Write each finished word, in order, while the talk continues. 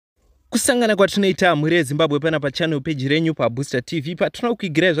Kusangana kwatinoita mhuri yeZimbabwe pana pachannel page renyu paBooster TV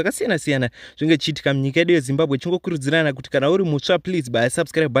patinokuigirai zvakasiyana-siyana zvingachiitika munyika yedu yeZimbabwe. Chingokurudzirana kuti kana uri mutsva, please buy a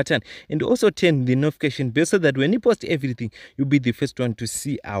subscribe button and also turn the notification bell so that when we post everything you'll be the first one to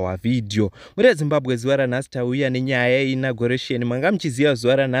see our video. Mhuri yeZimbabwe, zuva ranhasi tauya nenyaya yeinauguration. Manga muchiziva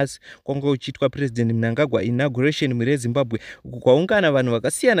zuva ranhasi kwanga kuchiitwa President Mnangagwa inauguration mhuri yeZimbabwe, uku kwaungana vanhu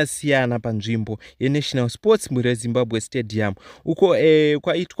vakasiyana-siyana panzvimbo yeNational Sports mhuri yeZimbabwe Stadium, uko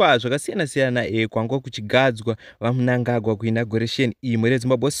kwaitwa zvakasiyana-siyana kwanga kuchigadzwa vaMnangagwa kuinauguration iyi mhuri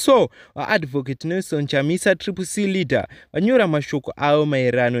yeZimbabwe. So advocate Nelson Chamisa triple C leader vanyora mashoko avo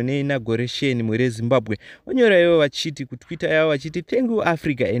maererano neinauguration mhuri yeZimbabwe. Vanyora ivo vachiti kutwitter yavo vachiti, thank you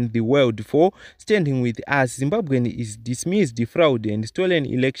Africa and the world for standing with us. Zimbabwean is dismissed the fraud and stolen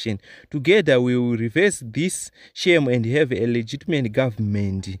election. Together we will reverse this shame and have a legitimate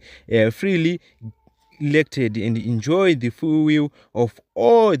government freely elected and enjoy the full will of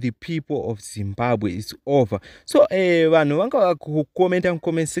all the people of Zimbabwe. Is over. So vanhu vanga kukomenta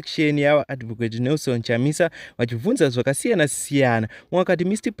comment section yava advocate Nelson Chamisa vachibvunza zvakasiyana-siyana. Wakati,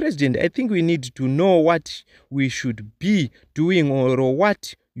 Mr. President, I think we need to know what we should be doing or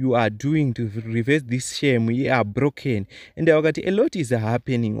what you are doing to reverse this shame. We are broken and wakati, a lot is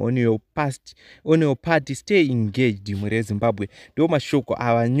happening on your party. Stay engaged mhuri yeZimbabwe. Ndo mashoko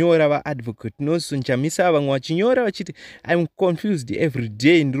avanyora vaadvocate Nelson Chamisa. Vamwe vachinyora vachiti, I'm confused every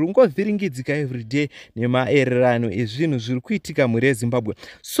day, ndiringovhiringidzika every day nemaererano ezvinhu zviri kuitika mhuri yeZimbabwe.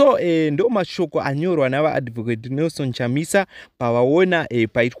 So ndo mashoko anyorwa navaadvocate Nelson Chamisa pavaona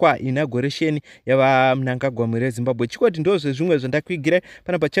paitwa inauguration yavaMnangagwa mhuri yeZimbabwe. Chikoti ndo zvezvimwe zvandakuigirai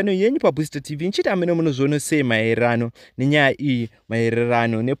pana pachannel yenyu paBooster TV. Nchiti amene munozviona sei maererano nenyaya iyi,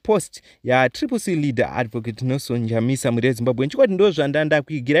 maererano nepost ya triple C leader advocate Nelson Chamisa mhuri yeZimbabwe. Nchikoti ndo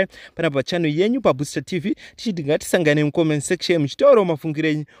zvandakuigirai pana pachannel yenyu paBooster TV. Tichiti ngatisangane mucomment section muchitaurawo mafungiro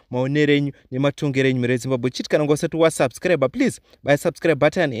enyu, maonero enyu nematongerero enyu mhuri yeZimbabwe. Chiti kana usati wasubscribe, please buy a subscribe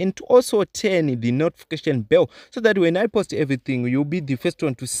button and also turn the notification bell so that when I post everything you'll be the first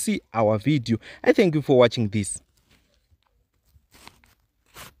one to see our video. I thank you for watching this.